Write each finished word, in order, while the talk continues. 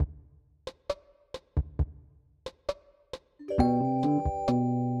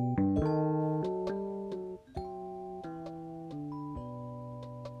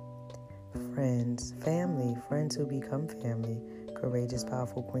become family, courageous,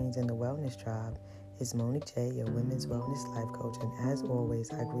 powerful queens in the wellness tribe. It's Monique J, your women's wellness life coach, and as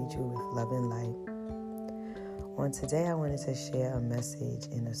always, I greet you with love and light. On today, I wanted to share a message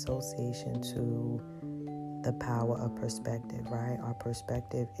in association to the power of perspective, right? Our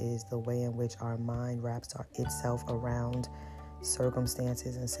perspective is the way in which our mind wraps itself around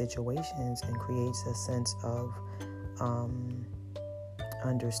circumstances and situations and creates a sense of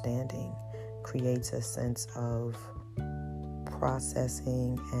understanding, creates a sense of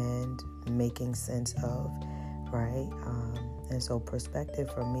processing and making sense of, right? And so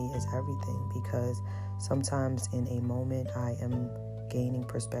perspective for me is everything, because sometimes in a moment I am gaining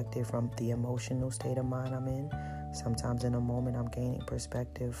perspective from the emotional state of mind I'm in. Sometimes in a moment I'm gaining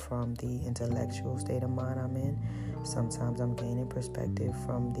perspective from the intellectual state of mind I'm in. Sometimes I'm gaining perspective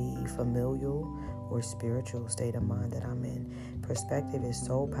from the familial or spiritual state of mind that I'm in. Perspective is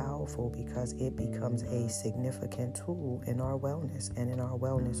so powerful because it becomes a significant tool in our wellness. And in our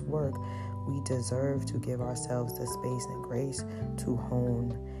wellness work, we deserve to give ourselves the space and grace to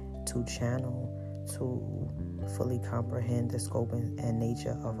hone, to channel, to fully comprehend the scope and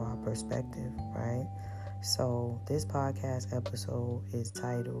nature of our perspective, right? So this podcast episode is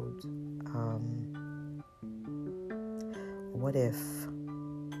titled, What If?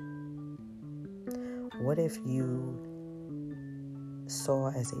 What if you saw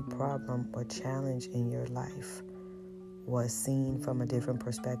as a problem or challenge in your life was seen from a different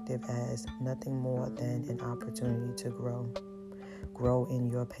perspective as nothing more than an opportunity to grow? Grow in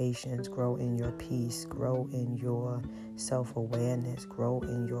your patience, grow in your peace, grow in your self-awareness, grow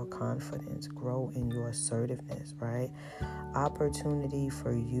in your confidence, grow in your assertiveness, right? Opportunity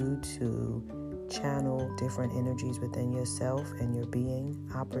for you to channel different energies within yourself and your being.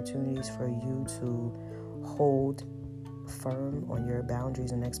 Opportunities for you to hold firm on your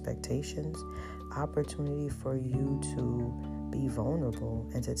boundaries and expectations. Opportunity for you to be vulnerable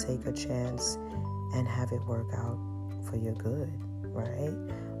and to take a chance and have it work out for your good. Right?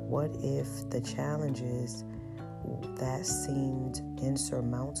 What if the challenges that seemed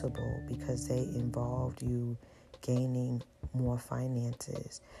insurmountable because they involved you gaining more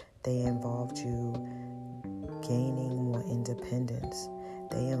finances, they involved you gaining more independence,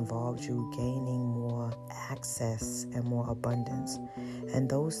 they involved you gaining more access and more abundance. And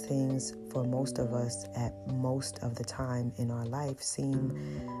those things, for most of us at most of the time in our life, seem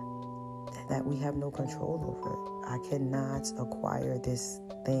that we have no control over it. I cannot acquire this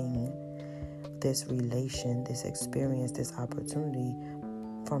thing, this relation, this experience, this opportunity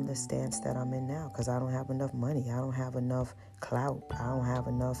from the stance that I'm in now, because I don't have enough money. I don't have enough clout. I don't have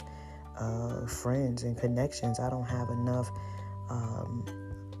enough friends and connections. I don't have enough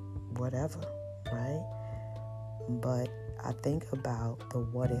whatever, right? But I think about the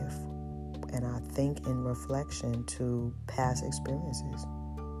what if, and I think in reflection to past experiences.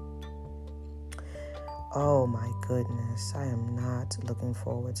 Oh my goodness, I am not looking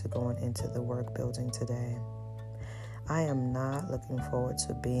forward to going into the work building today. I am not looking forward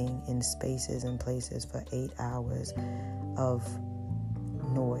to being in spaces and places for 8 hours of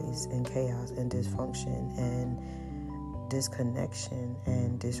noise and chaos and dysfunction and disconnection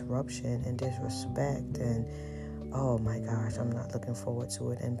and disruption and disrespect. And oh my gosh, I'm not looking forward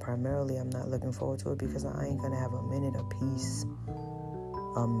to it. And primarily I'm not looking forward to it because I ain't gonna have a minute of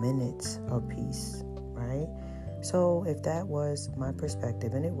peace. Right? So if that was my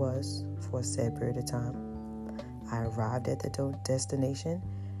perspective, and it was for a set period of time, I arrived at the destination,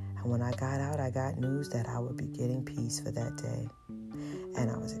 and when I got out, I got news that I would be getting peace for that day. And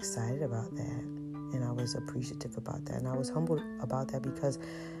I was excited about that, and I was appreciative about that, and I was humbled about that because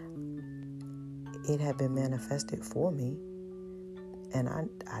it had been manifested for me, and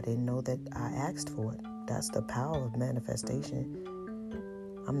I didn't know that I asked for it. That's the power of manifestation.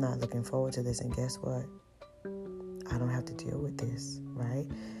 I'm not looking forward to this, and guess what? I don't have to deal with this, right?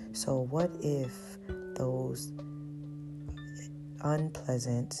 So what if those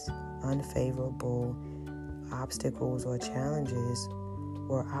unpleasant, unfavorable obstacles or challenges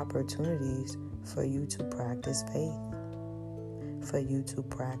were opportunities for you to practice faith, for you to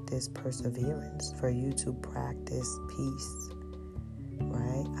practice perseverance, for you to practice peace,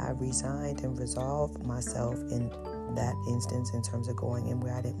 right? I resigned and resolved myself in that instance in terms of going in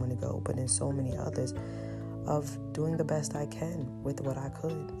where I didn't want to go, but in so many others of doing the best I can with what I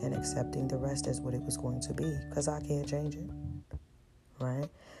could and accepting the rest as what it was going to be, because I can't change it, right?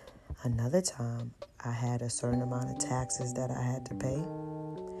 Another time, I had a certain amount of taxes that I had to pay.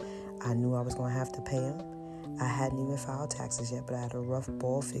 I knew I was going to have to pay them. I hadn't even filed taxes yet, but I had a rough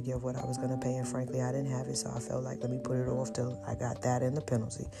ball figure of what I was going to pay, and frankly, I didn't have it, so I felt like, let me put it off till I got that and the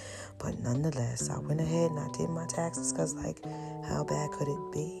penalty. But nonetheless, I went ahead and I did my taxes because, like, how bad could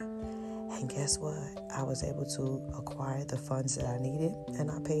it be? And guess what? I was able to acquire the funds that I needed, and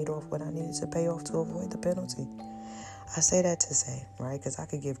I paid off what I needed to pay off to avoid the penalty. I say that to say, right, because I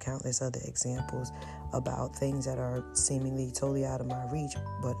could give countless other examples about things that are seemingly totally out of my reach,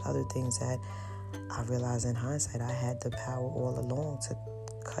 but other things that I realized in hindsight I had the power all along to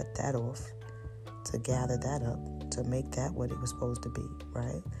cut that off, to gather that up, to make that what it was supposed to be,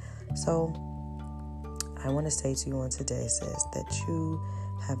 right? So I want to say to you on today, sis, that you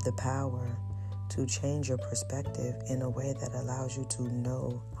have the power to change your perspective in a way that allows you to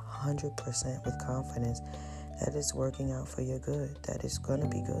know 100% with confidence that it's working out for your good, that it's going to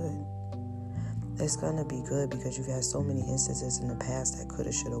be good. It's going to be good because you've had so many instances in the past that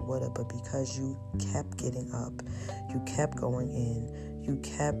coulda, shoulda, woulda, but because you kept getting up, you kept going in, you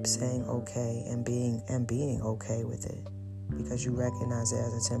kept saying okay and being okay with it because you recognize it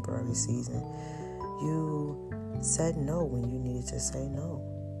as a temporary season. You said no when you needed to say no.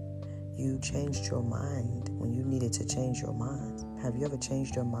 You changed your mind when you needed to change your mind. Have you ever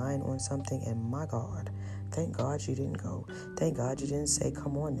changed your mind on something? And my God, thank God you didn't go. Thank God you didn't say,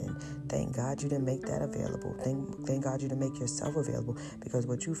 come on in. Thank God you didn't make that available. Thank God you didn't make yourself available. Because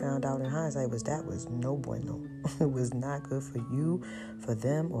what you found out in hindsight was that was no bueno. It was not good for you, for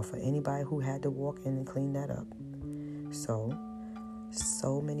them, or for anybody who had to walk in and clean that up.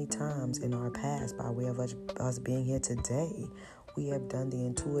 So many times in our past, by way of us being here today, we have done the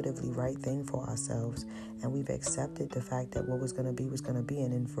intuitively right thing for ourselves, and we've accepted the fact that what was going to be was going to be,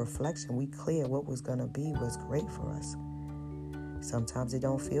 and in reflection, we clear what was going to be was great for us. Sometimes it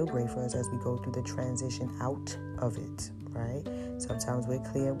don't feel great for us as we go through the transition out of it, right? Sometimes we're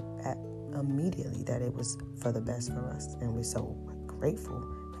clear immediately that it was for the best for us, and we're so grateful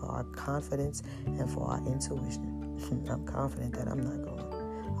for our confidence and for our intuition. I'm confident that I'm not going.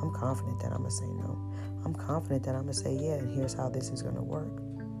 I'm confident that I'm going to say no. I'm confident that I'm going to say yeah, and here's how this is going to work.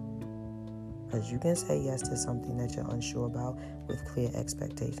 Because you can say yes to something that you're unsure about with clear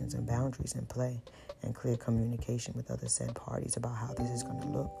expectations and boundaries in play and clear communication with other said parties about how this is going to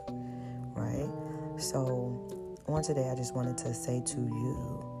look, right? So on today, I just wanted to say to you,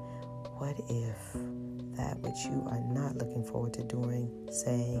 what if that which you are not looking forward to doing,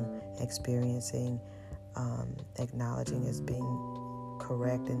 saying, experiencing, acknowledging as being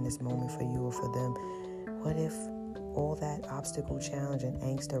correct in this moment for you or for them, what if all that obstacle, challenge, and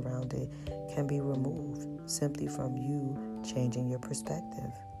angst around it can be removed simply from you changing your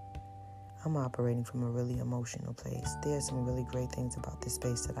perspective? I'm operating from a really emotional place. There's some really great things about this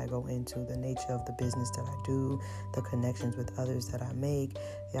space that I go into, the nature of the business that I do, the connections with others that I make,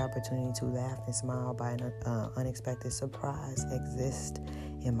 the opportunity to laugh and smile by an unexpected surprise exist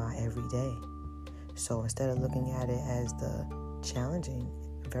in my everyday. So instead of looking at it as the challenging,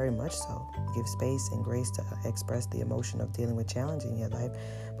 very much so, give space and grace to express the emotion of dealing with challenge in your life.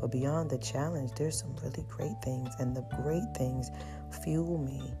 But beyond the challenge, there's some really great things, and the great things fuel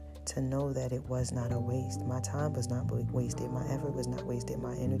me to know that it was not a waste. My time was not wasted. My effort was not wasted.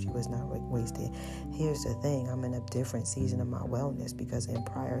 My energy was not wasted. Here's the thing. I'm in a different season of my wellness because in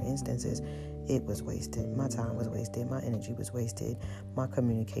prior instances, it was wasted. My time was wasted. My energy was wasted. My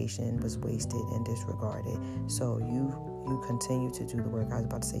communication was wasted and disregarded. So you continue to do the work. I was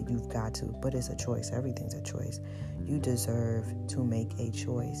about to say you've got to, but it's a choice. Everything's a choice. You deserve to make a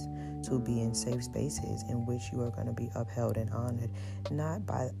choice to be in safe spaces in which you are going to be upheld and honored, not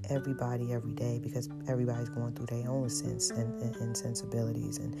by everybody every day, because everybody's going through their own sense and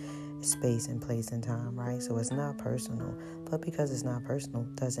sensibilities and space and place and time, right? So it's not personal, but because it's not personal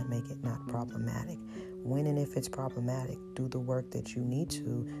doesn't make it not problematic. When and if it's problematic, do the work that you need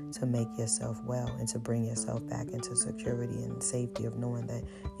to make yourself well and to bring yourself back into security and safety of knowing that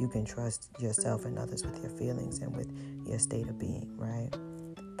you can trust yourself and others with your feelings and with your state of being, right?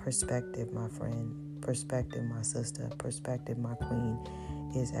 Perspective, my friend, perspective, my sister, perspective, my queen,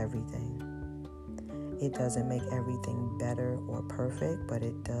 is everything. It doesn't make everything better or perfect, but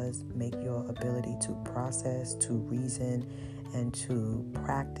it does make your ability to process, to reason, and to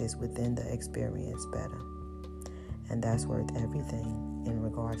practice within the experience better. And that's worth everything in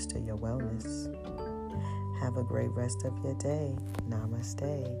regards to your wellness. Have a great rest of your day.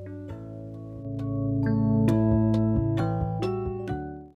 Namaste.